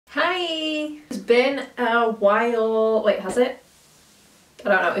Hi! It's been a while. Wait, has it? I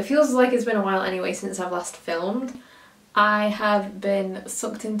don't know. It feels like it's been a while anyway since I've last filmed. I have been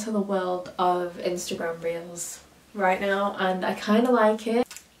sucked into the world of Instagram Reels right now and I kind of like it.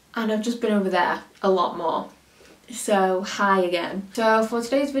 And I've just been over there a lot more. So, hi again. So for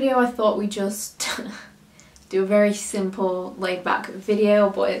today's video I thought we'd just do a very simple laid back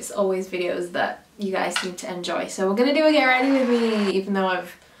video, but it's always videos that you guys seem to enjoy. So we're gonna do a get ready with me, even though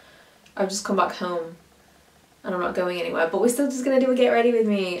I've just come back home and I'm not going anywhere, but we're still just gonna do a get ready with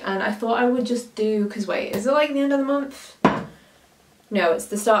me. And I thought I would just do, because wait, is it like the end of the month? No, it's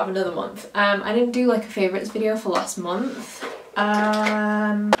the start of another month. I didn't do like a favourites video for last month.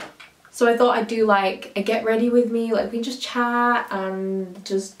 So I thought I'd do like a get ready with me, like we can just chat and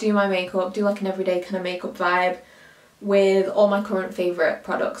just do my makeup, do like an everyday kind of makeup vibe with all my current favourite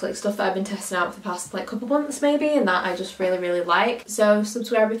products, like stuff that I've been testing out for the past like couple months maybe, and that I just really like. So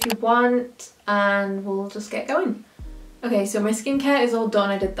subscribe if you want and we'll just get going. Okay, so my skincare is all done.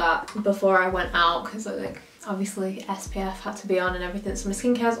 I did that before I went out because I think obviously SPF had to be on and everything, so my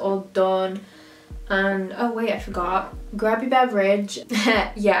skincare's all done. And oh wait, I forgot, grab your beverage.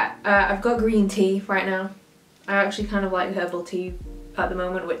 Yeah, I've got green tea right now. I actually kind of like herbal tea at the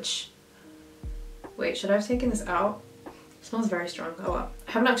moment, which, wait, should I have taken this out? It smells very strong. Oh well,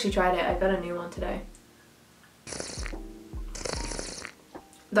 I haven't actually tried it. I got a new one today.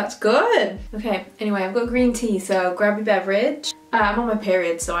 That's good. Okay, anyway, I've got green tea, so grab your beverage. I'm on my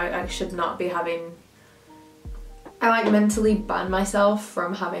period, so I should not be having... I like mentally ban myself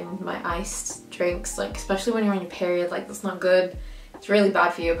from having my iced drinks, like especially when you're on your period, like that's not good. It's really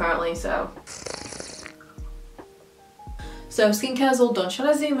bad for you apparently, so. So skincare's all done. Should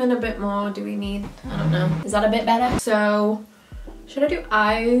I zoom in a bit more? Do we need, I don't know. Is that a bit better? So, should I do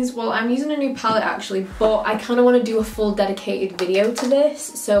eyes? Well, I'm using a new palette actually, but I kind of want to do a full dedicated video to this.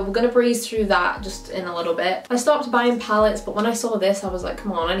 So we're going to breeze through that just in a little bit. I stopped buying palettes, but when I saw this, I was like,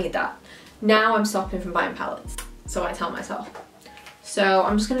 come on, I need that. Now I'm stopping from buying palettes. So I tell myself. So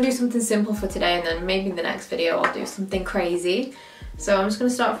I'm just going to do something simple for today, and then maybe the next video I'll do something crazy. So I'm just going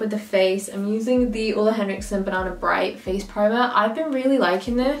to start off with the face. I'm using the Ole Henriksen Banana Bright Face Primer. I've been really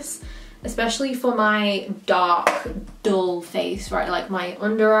liking this, especially for my dark, dull face, right? Like my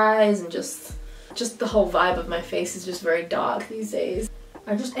under eyes and just the whole vibe of my face is just very dark these days.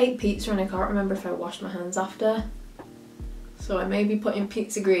 I just ate pizza and I can't remember if I washed my hands after. So I may be putting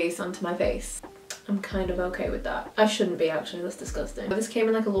pizza grease onto my face. I'm kind of okay with that. I shouldn't be actually, that's disgusting. This came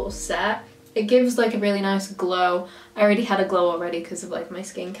in like a little set. It gives like a really nice glow. I already had a glow already because of like my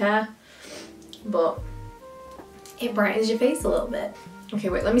skincare, but it brightens your face a little bit. Okay,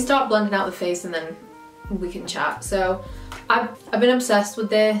 wait, let me start blending out the face and then we can chat. So I've been obsessed with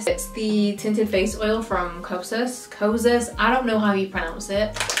this. It's the tinted face oil from Kosas. I don't know how you pronounce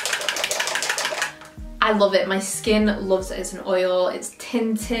it. I love it. My skin loves it. It's an oil, it's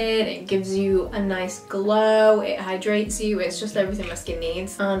tinted, it gives you a nice glow, it hydrates you, it's just everything my skin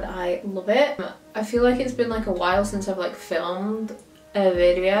needs and I love it. I feel like it's been like a while since I've like filmed a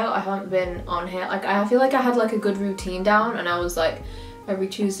video. I haven't been on here. Like I feel like I had like a good routine down and I was like every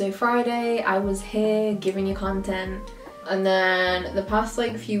Tuesday, Friday, I was here giving you content. And then the past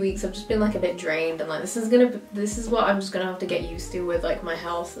like few weeks I've just been like a bit drained and like this is what I'm just gonna have to get used to with like my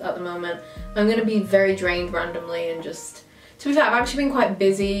health at the moment. I'm gonna be very drained randomly and just, to be fair, I've actually been quite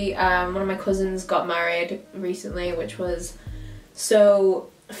busy. One of my cousins got married recently, which was so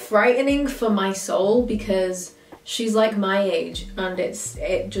frightening for my soul because she's like my age and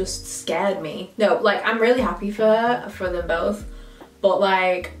it just scared me. No, like I'm really happy for her, for them both, but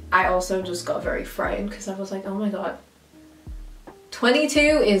like I also just got very frightened because I was like, oh my god, 22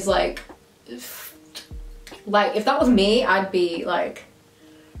 is like if that was me, I'd be like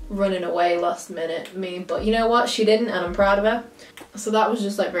running away last minute me, but you know what, she didn't and I'm proud of her. So that was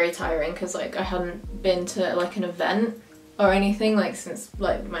just like very tiring because like I hadn't been to like an event or anything like since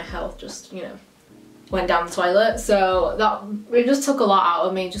like my health just, you know, went down the toilet. So that, it just took a lot out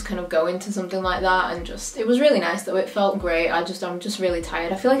of me just kind of go into something like that, and just, it was really nice though, it felt great. I'm just really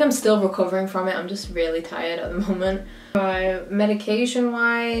tired. I feel like I'm still recovering from it. I'm just really tired at the moment. Medication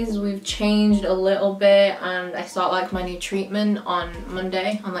wise, we've changed a little bit and I start like my new treatment on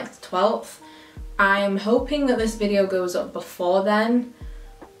Monday, on like the 12th. I'm hoping that this video goes up before then.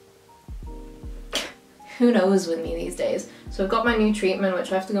 Who knows with me these days. So I've got my new treatment,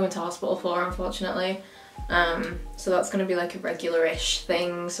 which I have to go into hospital for, unfortunately. So that's going to be like a regular-ish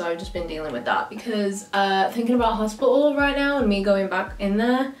thing. So I've just been dealing with that because thinking about hospital right now and me going back in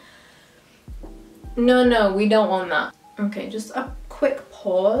there. No, we don't want that. Okay, just a quick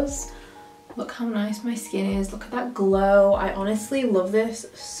pause. Look how nice my skin is. Look at that glow. I honestly love this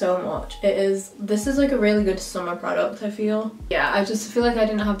so much. This is like a really good summer product, I feel. Yeah, I just feel like I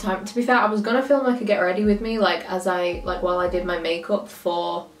didn't have time. To be fair, I was gonna film like a get ready with me like while I did my makeup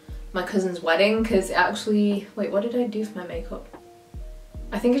for my cousin's wedding, because actually, wait, what did I do for my makeup?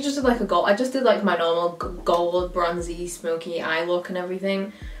 I think I just did like a gold. I just did like my normal gold, bronzy, smoky eye look and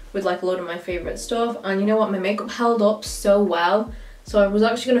everything with like a load of my favourite stuff. And you know what? My makeup held up so well. So I was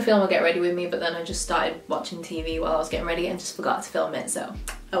actually going to film a get ready with me, but then I just started watching TV while I was getting ready and just forgot to film it, so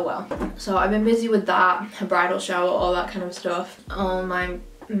oh well. So I've been busy with that, a bridal shower, all that kind of stuff, all my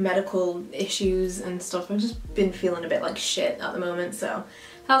medical issues and stuff. I've just been feeling a bit like shit at the moment, so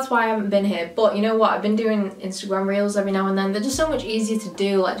that's why I haven't been here. But you know what, I've been doing Instagram reels every now and then. They're just so much easier to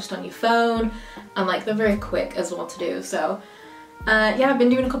do, like just on your phone, and like they're very quick as well to do. So yeah, I've been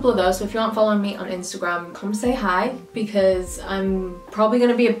doing a couple of those, so if you aren't following me on Instagram, come say hi, because I'm probably going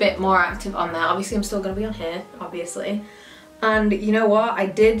to be a bit more active on there. Obviously I'm still going to be on here, obviously. And you know what, I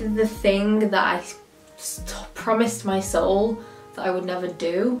did the thing that I promised my soul that I would never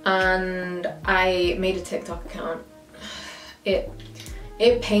do, and I made a TikTok account.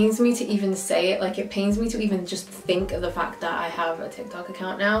 It pains me to even say it, like it pains me to even just think of the fact that I have a TikTok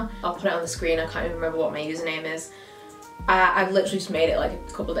account now. I'll put it on the screen, I can't even remember what my username is. I've literally just made it like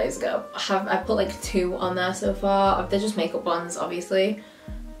a couple of days ago. I put like 2 on there so far. They're just makeup ones, obviously,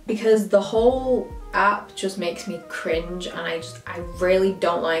 because the whole app just makes me cringe, and I really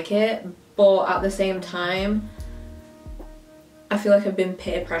don't like it. But at the same time, I feel like I've been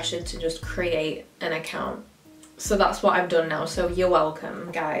peer pressured to just create an account. So that's what I've done now, so you're welcome,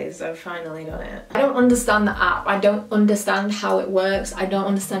 guys. I've finally done it. I don't understand the app. I don't understand how it works. I don't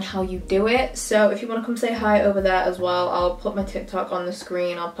understand how you do it. So if you want to come say hi over there as well, I'll put my TikTok on the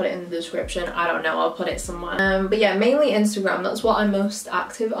screen. I'll put it in the description. I don't know, I'll put it somewhere. But yeah, mainly Instagram. That's what I'm most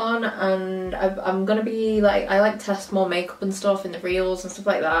active on, and I'm gonna be like, I like test more makeup and stuff in the reels and stuff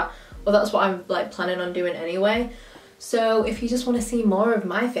like that. Well, that's what I'm like planning on doing anyway. So if you just want to see more of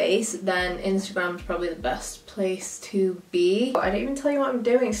my face, then Instagram's probably the best place to be. I didn't even tell you what I'm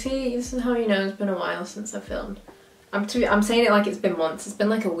doing. See, this is how you know it's been a while since I filmed. I'm saying it like it's been months. It's been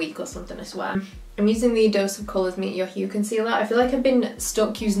like a week or something, I swear. I'm using the Dose of Colours Meet Your Hue concealer. I feel like I've been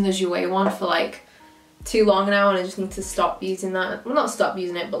stuck using the Jouer one for like too long now, and I just need to stop using that. Well, not stop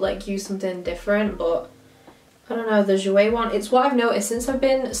using it, but like use something different. But I don't know, the Jouer one, it's what I've noticed since I've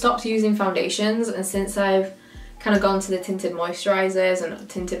been stopped using foundations, and since I've kind of gone to the tinted moisturizers and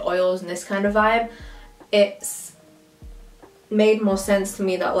tinted oils and this kind of vibe. It's made more sense to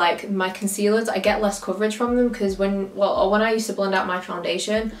me that like my concealers, I get less coverage from them, because when I used to blend out my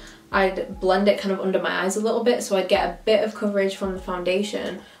foundation, I'd blend it kind of under my eyes a little bit, so I'd get a bit of coverage from the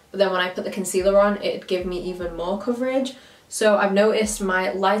foundation, but then when I put the concealer on, it'd give me even more coverage. So I've noticed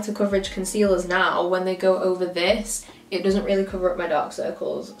my lighter coverage concealers now, when they go over this, it doesn't really cover up my dark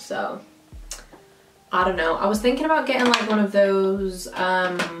circles. So I don't know. I was thinking about getting like one of those, what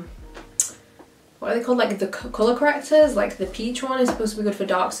are they called? Like the colour correctors, like the peach one is supposed to be good for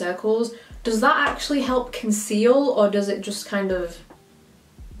dark circles. Does that actually help conceal, or does it just kind of,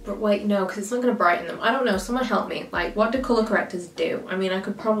 wait, no, because it's not going to brighten them. I don't know, someone help me. Like, what do colour correctors do? I mean, I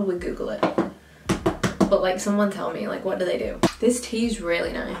could probably Google it, but like someone tell me, like what do they do? This tea is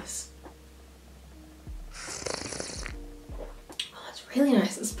really nice. Really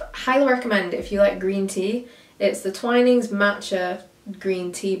nice. It's highly recommend if you like green tea. It's the Twinings matcha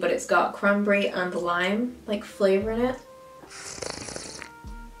green tea, but it's got cranberry and lime like flavour in it.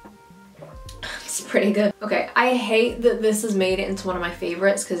 It's pretty good. Okay, I hate that this has made it into one of my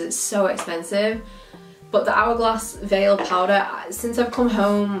favourites because it's so expensive, but the Hourglass Veil powder, since I've come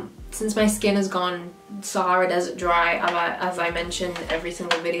home, since my skin has gone Sahara Desert dry, as I mentioned in every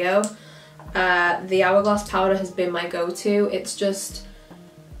single video, the Hourglass powder has been my go-to. It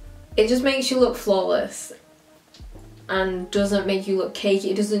just makes you look flawless and doesn't make you look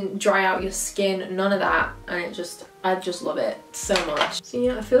cakey. It doesn't dry out your skin, none of that, and I just love it so much. So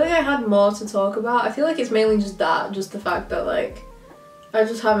yeah, I feel like I had more to talk about. I feel like it's mainly just that, just the fact that like I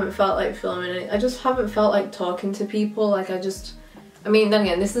just haven't felt like filming it. I just haven't felt like talking to people. Like I mean, then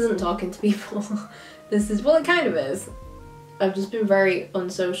again, this isn't talking to people. This is, well, it kind of is. I've just been very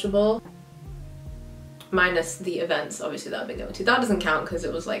unsociable. Minus the events, obviously, that I've been going to. That doesn't count because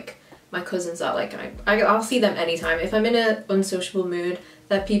it was like my cousins that like I'll see them anytime. If I'm in an unsociable mood,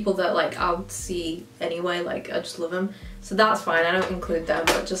 they're people that like I'll see anyway. Like I just love them, so that's fine. I don't include them,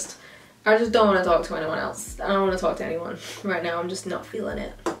 but I just don't want to talk to anyone else. I don't want to talk to anyone right now. I'm just not feeling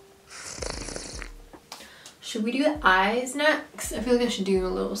it. Should we do the eyes next? I feel like I should do a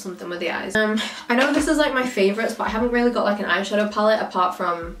little something with the eyes. I know this is like my favourites, but I haven't really got like an eyeshadow palette apart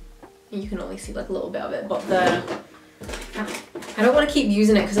from You can only see like a little bit of it, but I don't want to keep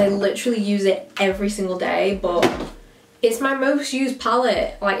using it because I literally use it every single day, but it's my most used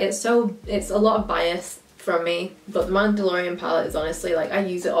palette. Like it's a lot of bias from me, but the Mandalorian palette is honestly like, I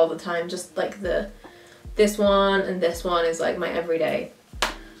use it all the time. Just like this one and this one is like my everyday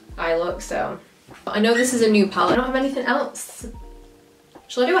eye look. So I know this is a new palette. I don't have anything else.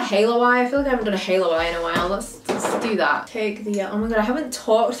 Shall I do a halo eye? I feel like I haven't done a halo eye in a while. Let's do that. Take the, oh my god, I haven't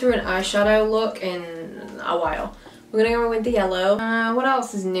talked through an eyeshadow look in a while. We're gonna go with the yellow. What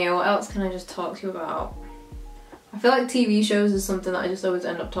else is new? What else can I just talk to you about? I feel like TV shows is something that I just always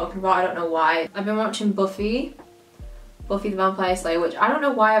end up talking about. I don't know why. I've been watching Buffy the Vampire Slayer, which I don't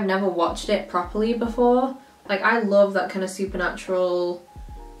know why I've never watched it properly before. Like I love that kind of supernatural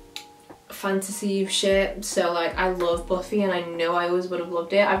fantasy shit, so like I love Buffy and I know I always would have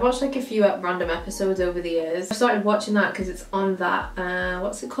loved it. I've watched like a few random episodes over the years. I started watching that because it's on that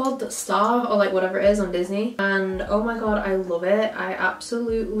what's it called, that Star or like whatever it is on Disney, and oh my god, I love it. I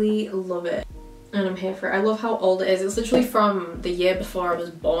absolutely love it and I'm here for it. I love how old it is. It's literally from the year before I was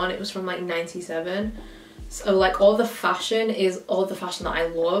born. It was from like 97, so like all the fashion is all the fashion that I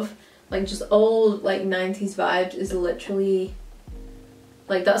love. Like just old like 90s vibes is literally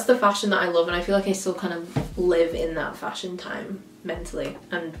like, that's the fashion that I love, and I feel like I still kind of live in that fashion time mentally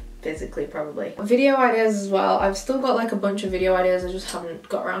and physically probably. Video ideas as well. I've still got like a bunch of video ideas, I just haven't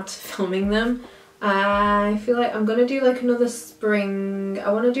got around to filming them. I feel like I'm gonna do like another spring,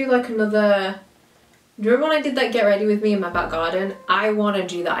 I want to do like another, do you remember when I did that get ready with me in my back garden? I want to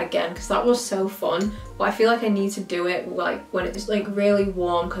do that again because that was so fun, but I feel like I need to do it like when it's like really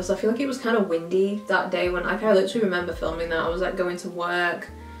warm, because I feel like it was kind of windy that day when I literally remember filming that. I was like going to work.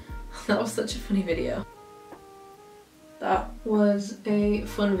 That was such a funny video. That was a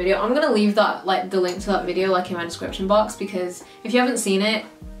fun video. I'm gonna leave that, like the link to that video, like in my description box, because if you haven't seen it,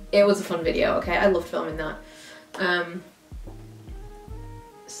 it was a fun video, okay? I loved filming that.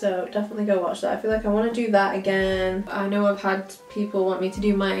 So definitely go watch that. I feel like I want to do that again. I know I've had people want me to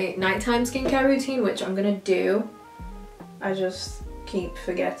do my nighttime skincare routine, which I'm gonna do. I just keep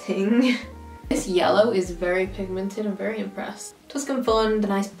forgetting. This yellow is very pigmented. I'm very impressed. Tuscan Fun, the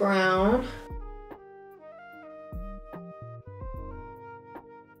nice brown.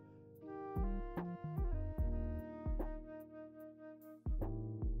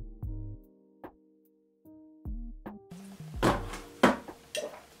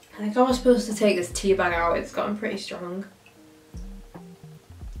 I think I was supposed to take this tea bag out. It's gotten pretty strong.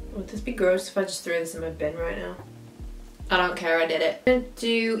 Would this be gross if I just threw this in my bin right now? I don't care, I did it. I'm gonna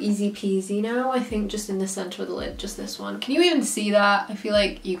do easy peasy now. I think just in the center of the lid, just this one. Can you even see that? I feel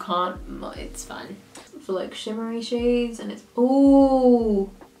like you can't, it's fine. For like shimmery shades, and it's,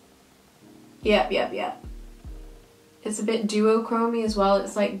 ooh. Yep. It's a bit duochrome-y as well.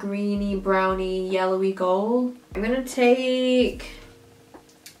 It's like greeny, browny, yellowy gold. I'm gonna take,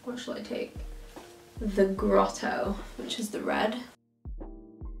 what shall I take? The Grotto, which is the red.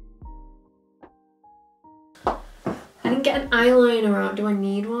 I didn't get an eyeliner out. Do I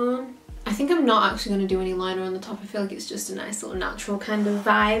need one? I think I'm not actually going to do any liner on the top. I feel like it's just a nice little natural kind of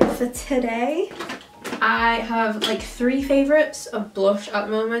vibe for today. I have like 3 favorites of blush at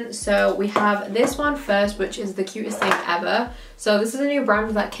the moment. So we have this one first, which is the cutest thing ever. So this is a new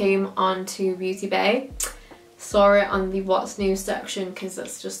brand that came onto Beauty Bay. Saw it on the what's new section because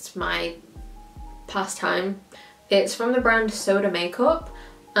that's just my pastime. It's from the brand Soda Makeup,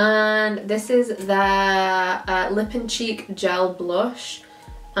 and this is their lip and cheek gel blush,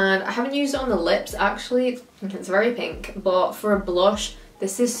 and I haven't used it on the lips actually. It's very pink, but for a blush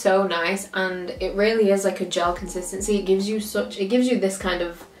this is so nice, and it really is like a gel consistency. It gives you this kind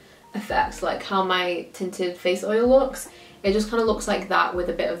of effect, like how my tinted face oil looks. It just kind of looks like that with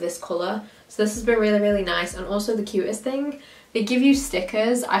a bit of this colour. So this has been really, really nice. And also the cutest thing, they give you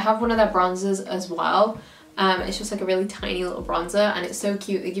stickers. I have one of their bronzers as well. It's just like a really tiny little bronzer, and it's so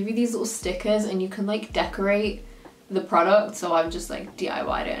cute. They give you these little stickers and you can like decorate the product. So I've just like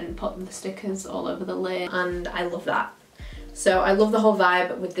DIY'd it and put the stickers all over the lid, and I love that. So I love the whole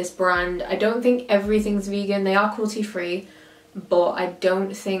vibe with this brand. I don't think everything's vegan. They are cruelty free, but I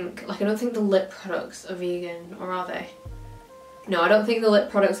don't think the lip products are vegan, or are they? No, I don't think the lip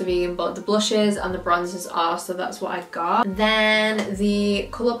products are vegan, but the blushes and the bronzers are, so that's what I've got. Then the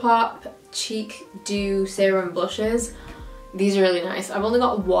Colourpop Cheek Dew Serum Blushes. These are really nice. I've only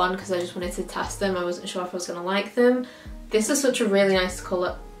got one because I just wanted to test them. I wasn't sure if I was going to like them. This is such a really nice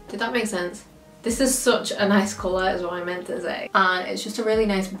colour. Did that make sense? This is such a nice colour is what I meant to say. And it's just a really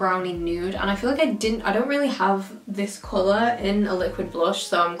nice brownie nude. And I feel like I don't really have this colour in a liquid blush,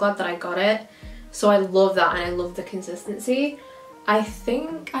 so I'm glad that I got it. So I love that, and I love the consistency. I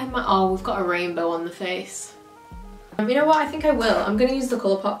think I might, oh, we've got a rainbow on the face. You know what, I think I will. I'm gonna use the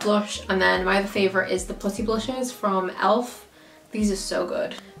Colourpop blush, and then my other favourite is the Putty blushes from e.l.f. These are so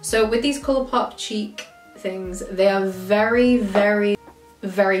good. So with these Colourpop cheek things, they are very, very,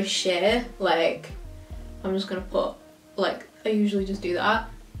 very sheer. Like, I'm just gonna put, like, I usually just do that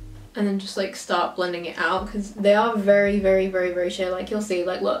and then just like start blending it out, because they are very, very, very, very sheer. Like, you'll see,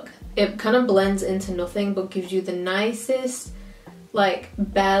 like, look, it kind of blends into nothing but gives you the nicest, like,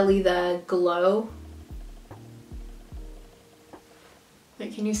 barely there glow.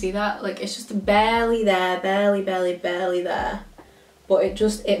 Like, can you see that? Like, it's just barely there, barely, barely, barely there. But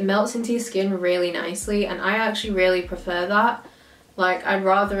it melts into your skin really nicely, and I actually really prefer that. Like, I'd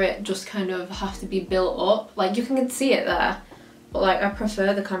rather it just kind of have to be built up. Like, you can see it there, but like, I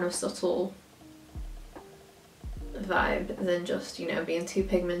prefer the kind of subtle vibe than just, you know, being too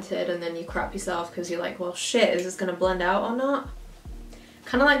pigmented and then you crap yourself because you're like, well shit, is this gonna blend out or not?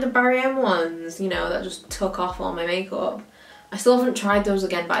 Kind of like the Barry M ones, you know, that just took off all my makeup. I still haven't tried those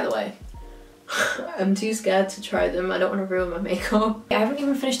again, by the way. I'm too scared to try them. I don't want to ruin my makeup. I haven't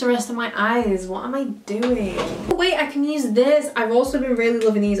even finished the rest of my eyes. What am I doing? Oh, wait, I can use this. I've also been really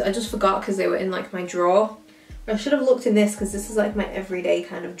loving these. I just forgot because they were in like my drawer. I should have looked in this because this is like my everyday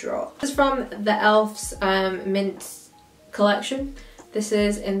kind of drawer. This is from the e.l.f.'s Mint collection. This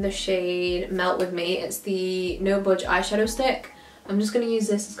is in the shade Melt With Me. It's the No Budge eyeshadow stick. I'm just going to use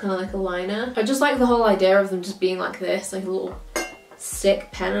this as kind of like a liner. I just like the whole idea of them just being like this, like a little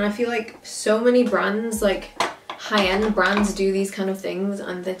stick pen, and I feel like so many brands, like high-end brands, do these kind of things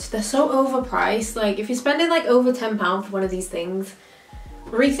and they're so overpriced. Like, if you're spending like over £10 for one of these things,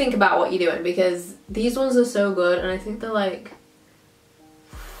 rethink about what you're doing, because these ones are so good, and I think they're like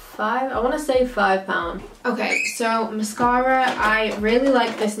I want to say £5. Okay, so mascara. I really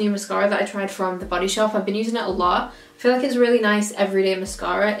like this new mascara that I tried from the Body Shop. I've been using it a lot. I feel like it's really nice everyday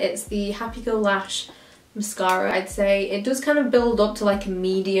mascara. It's the Happy Go Lash mascara. I'd say it does kind of build up to like a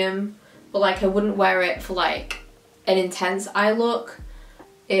medium, but like I wouldn't wear it for like an intense eye look.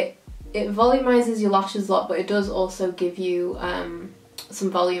 It volumizes your lashes a lot, but it does also give you some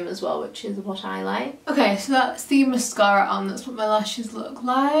volume as well, which is what I like. Okay, so that's the mascara on. That's what my lashes look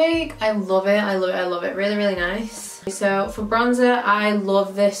like. I love it, I love it, I love it. Really, really nice. So for bronzer, I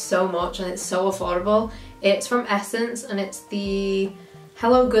love this so much, and it's so affordable. It's from Essence, and it's the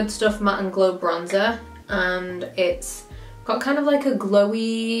Hello Good Stuff Matte and Glow bronzer, and it's got kind of like a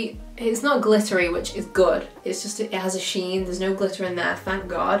glowy, it's not glittery, which is good. It's just, it has a sheen. There's no glitter in there, thank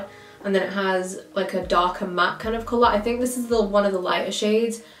God. And then it has like a darker matte kind of colour. I think this is one of the lighter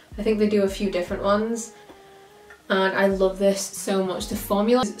shades. I think they do a few different ones. And I love this so much. The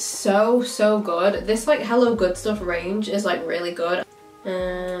formula is so, so good. This like Hello Good Stuff range is like really good.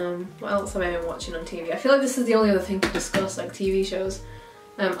 What else have I been watching on TV? I feel like this is the only other thing to discuss, like TV shows.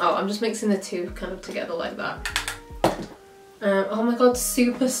 Oh, I'm just mixing the two kind of together like that. Oh my god,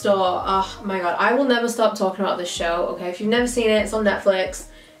 Superstore. Oh my god, I will never stop talking about this show. Okay, if you've never seen it, it's on Netflix.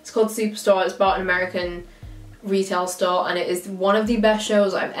 It's called Superstore. It's about an American retail store, and it is one of the best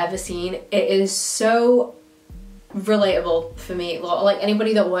shows I've ever seen. It is so relatable for me. Like,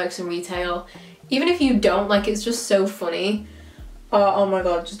 anybody that works in retail, even if you don't, like, it's just so funny. Oh my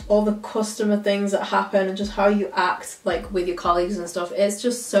god, just all the customer things that happen and just how you act like with your colleagues and stuff. It's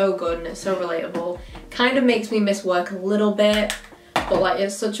just so good and it's so relatable. Kind of makes me miss work a little bit, but like,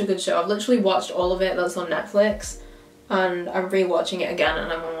 it's such a good show. I've literally watched all of it that's on Netflix, and I'm rewatching it again,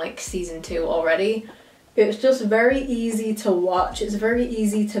 and I'm on like season 2 already. It's just very easy to watch. It's very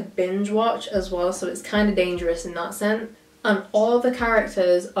easy to binge watch as well, so it's kind of dangerous in that sense. And all the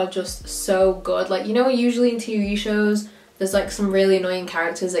characters are just so good. Like, you know, usually in TV shows there's like some really annoying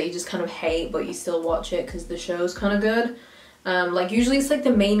characters that you just kind of hate, but you still watch it because the show's kind of good. Like, usually it's like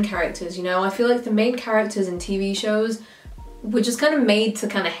the main characters, you know? I feel like the main characters in TV shows, we're just kind of made to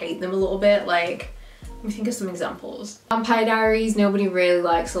kind of hate them a little bit. Like, let me think of some examples. Vampire Diaries, nobody really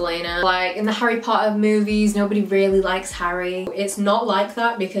likes Elena. Like, in the Harry Potter movies, nobody really likes Harry. It's not like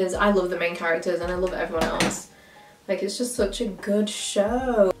that because I love the main characters and I love everyone else. Like, it's just such a good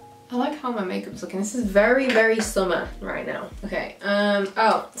show. I like how my makeup's looking. This is very, very summer right now. Okay,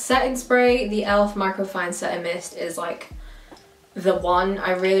 oh, setting spray. The e.l.f. Microfine Setting Mist is like the one.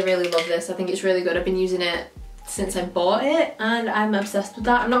 I really, really love this. I think it's really good. I've been using it since I bought it and I'm obsessed with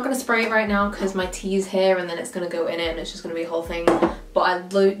that. I'm not going to spray it right now because my tea's here and then it's going to go in it and it's just going to be a whole thing. But I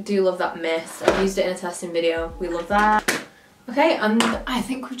do love that mist. I've used it in a testing video. We love that. Okay, and I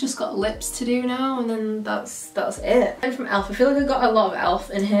think we've just got lips to do now, and then that's it. And from e.l.f. I feel like I've got a lot of e.l.f.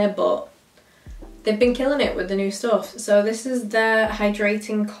 in here, but they've been killing it with the new stuff. So this is their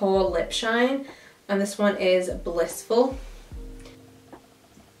Hydrating Core Lip Shine, and this one is Blissful.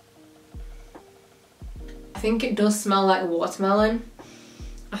 think it does smell like watermelon.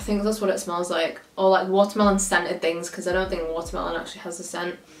 I think that's what it smells like. Or like watermelon scented things, because I don't think watermelon actually has a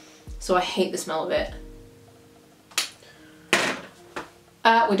scent. So I hate the smell of it.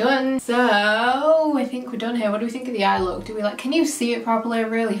 We're done. So I think we're done here. What do we think of the eye look? Do we like, can you see it properly? I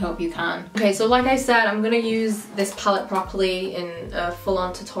really hope you can. Okay, so like I said, I'm gonna use this palette properly in a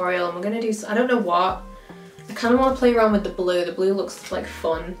full-on tutorial, and we're gonna do, I don't know what. I kind of want to play around with the blue. The blue looks like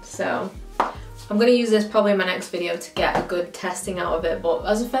fun, so I'm gonna use this probably in my next video to get a good testing out of it. But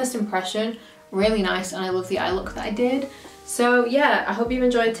as a first impression, really nice, and I love the eye look that I did. So yeah, I hope you've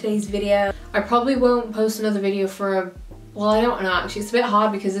enjoyed today's video. I probably won't post another video for a, well, I don't know actually. It's a bit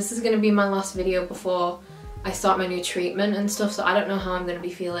hard because this is going to be my last video before I start my new treatment and stuff, so I don't know how I'm going to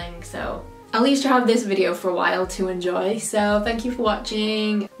be feeling, so at least you have this video for a while to enjoy. So thank you for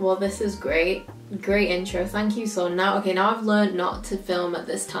watching. Well, this is great. Great intro, thank you. So now, okay, now I've learned not to film at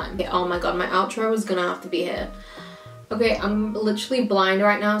this time. Okay, oh my god, my outro is gonna have to be here. Okay, I'm literally blind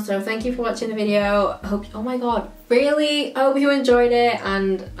right now, so thank you for watching the video. I hope, oh my god, really? I hope you enjoyed it,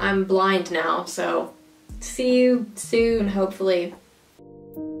 and I'm blind now, so see you soon, hopefully.